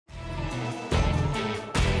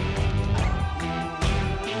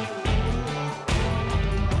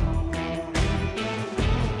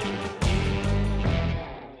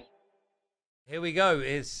Here we go.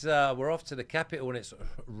 It's we're off to the capital, and it's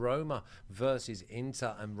Roma versus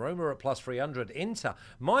Inter, and Roma are at plus 300. Inter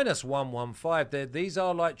minus 115. These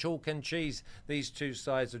are like chalk and cheese. These two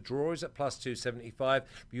sides. The draw is at plus 275.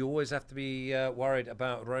 You always have to be worried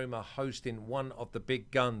about Roma hosting one of the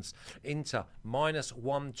big guns. Inter minus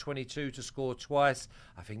 122 to score twice.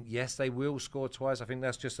 I think yes, they will score twice. I think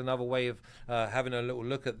that's just another way of having a little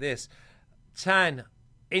look at this.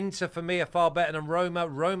 Inter for me are far better than Roma.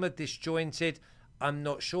 Roma disjointed. I'm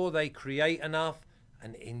not sure they create enough.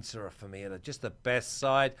 And Inter for me are just the best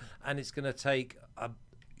side. And it's going to take an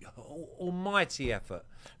almighty effort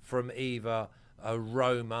from either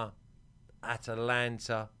Roma,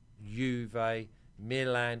 Atalanta, Juve,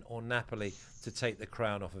 Milan or Napoli to take the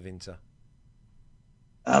crown off of Inter.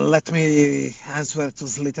 Let me answer to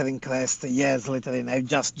Slytherin Crest. Yes, Slytherin, I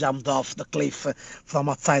just jumped off the cliff from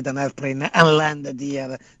outside an airplane and landed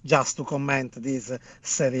here just to comment this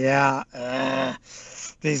Serie A.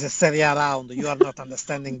 This Serie A round. You are not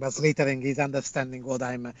understanding, but Slytherin is understanding what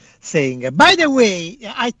I'm saying. By the way,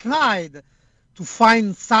 I tried to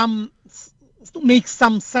find to make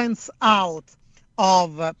some sense out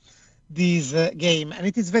of this game, and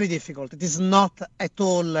it is very difficult. It is not at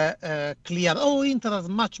all clear. Oh, Inter has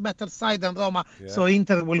much better side than Roma, so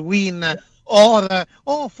Inter will win,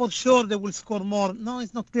 or for sure they will score more. No,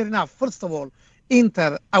 it's not clear enough. First of all,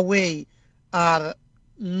 Inter away are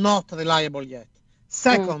not reliable yet.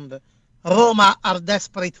 Second, Roma are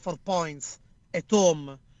desperate for points at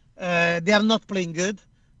home. They are not playing good,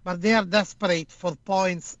 but they are desperate for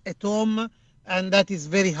points at home, and that is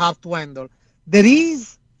very hard to handle. There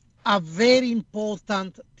is a very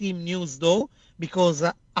important team news though, because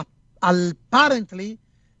apparently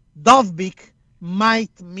Dovbyk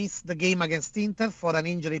might miss the game against Inter for an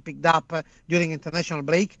injury picked up during international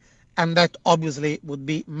break, and that obviously would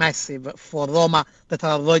be massive for Roma that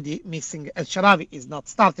are already missing. El Shaarawy is not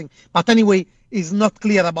starting, but anyway, is not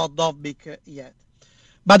clear about Dovbyk yet.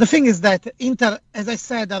 But the thing is that Inter, as I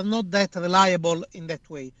said, are not that reliable in that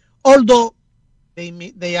way. Although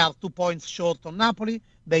they are 2 points short on Napoli.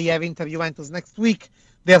 They have Inter Juventus next week.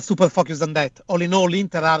 They are super focused on that. All in all,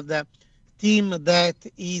 Inter are the team that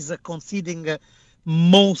is conceding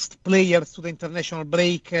most players to the international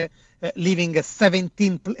break, leaving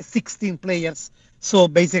 16 players. So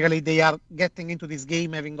basically, they are getting into this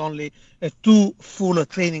game having only 2 full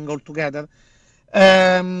training altogether.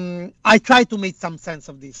 I try to make some sense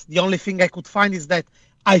of this. The only thing I could find is that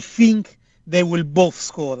I think they will both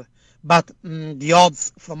score. But the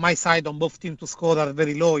odds from my side on both teams to score are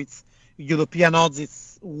very low. It's European odds,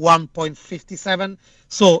 it's 1.57.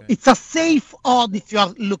 So it's a safe odd if you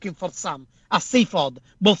are looking for a safe odd,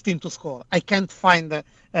 both teams to score. I can't find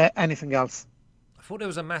anything else. I thought there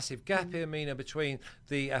was a massive gap here, Mina, between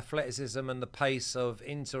the athleticism and the pace of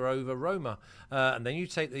Inter over Roma. And then you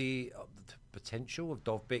take the potential of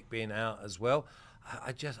Dovbyk being out as well.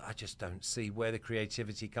 I just don't see where the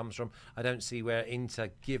creativity comes from. I don't see where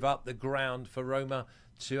Inter give up the ground for Roma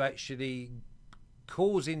to actually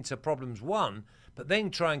cause Inter problems, one, but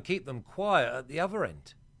then try and keep them quiet at the other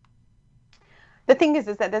end. The thing is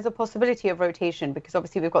that there's a possibility of rotation, because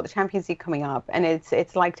obviously we've got the Champions League coming up, and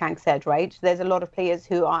it's like Tank said, right? There's a lot of players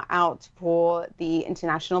who are out for the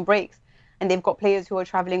international breaks, and they've got players who are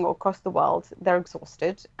traveling across the world. They're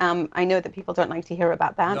exhausted. I know that people don't like to hear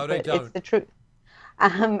about that, but it's the truth.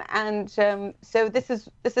 So this is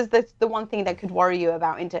the one thing that could worry you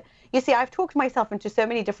about Inter. You see, I've talked myself into so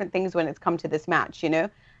many different things when it's come to this match, you know.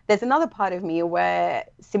 There's another part of me where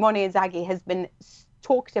Simone Inzaghi has been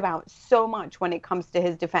talked about so much when it comes to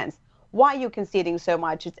his defense. Why are you conceding so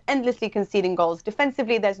much? It's endlessly conceding goals.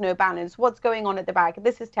 Defensively, there's no balance. What's going on at the back?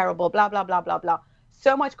 This is terrible, blah, blah, blah, blah, blah.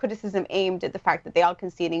 So much criticism aimed at the fact that they are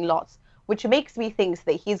conceding lots, which makes me think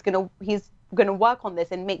that he's going to work on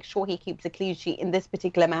this and make sure he keeps a clean sheet in this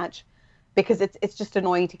particular match, because it's just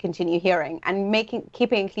annoying to continue hearing, and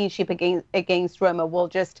keeping a clean sheet against Roma will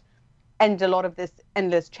just end a lot of this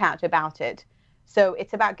endless chat about it. So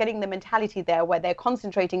it's about getting the mentality there where they're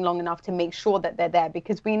concentrating long enough to make sure that they're there,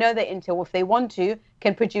 because we know that Inter, if they want to,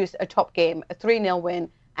 can produce a top game, a 3-0 win,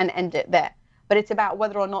 and end it there. But it's about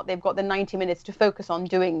whether or not they've got the 90 minutes to focus on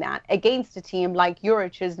doing that against a team like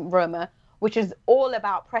Juric's Roma, which is all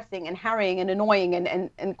about pressing and harrying and annoying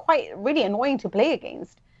and quite really annoying to play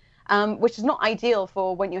against, which is not ideal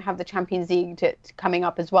for when you have the Champions League coming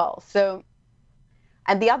up as well. So,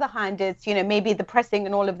 and the other hand is, you know, maybe the pressing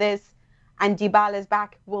and all of this and Dybala's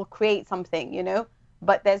back will create something, you know,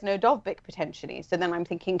 but there's no Dovbyk potentially. So then I'm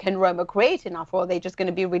thinking, can Roma create enough, or are they just going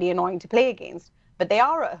to be really annoying to play against? But they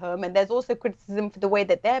are at home, and there's also criticism for the way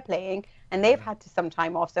that they're playing, and they've had some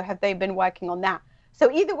time off. So have they been working on that?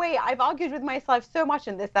 So either way, I've argued with myself so much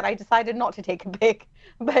in this that I decided not to take a pick.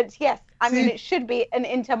 But yes, I mean, it should be an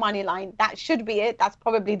Inter money line. That should be it. That's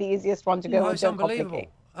probably the easiest one to go with. It's unbelievable.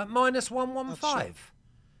 At -115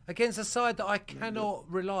 against a side that I cannot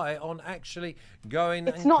rely on actually going.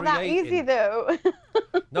 It's not that easy though.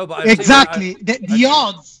 No, but exactly the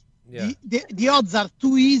odds. Yeah. The odds are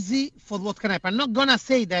too easy for what can happen. I'm not gonna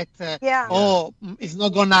say that. It's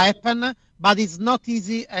not gonna happen. But it's not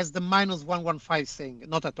easy as the -115 thing.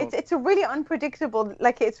 Not at all. It's a really unpredictable,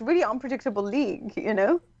 it's really unpredictable league, you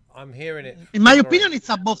know? I'm hearing it. In my opinion, it's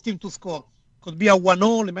above team to score. Could be a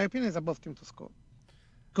 1-1. In my opinion, it's above team to score.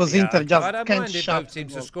 Because Inter just I don't can't mind both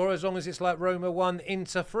teams to score as long as it's like Roma 1,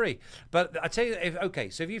 Inter 3. But I tell you,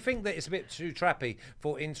 so if you think that it's a bit too trappy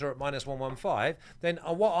for Inter at -115, then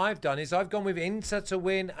what I've done is I've gone with Inter to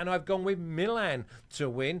win and I've gone with Milan to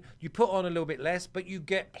win. You put on a little bit less, but you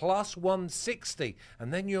get +160,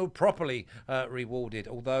 and then you're properly rewarded.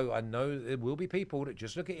 Although I know there will be people that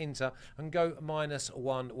just look at Inter and go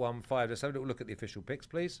 -115. Let's have a little look at the official picks,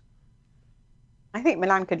 please. I think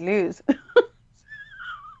Milan could lose.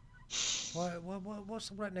 What's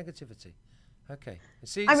the right negativity? Okay.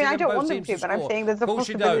 I mean, I don't want them to, but I'm saying there's a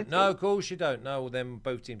possibility. Of course you don't. No, then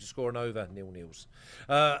both teams to score and over 0-0s.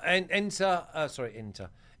 And Inter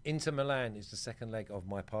Milan is the second leg of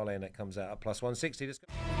my parlay, and that comes out at +160. Let's go.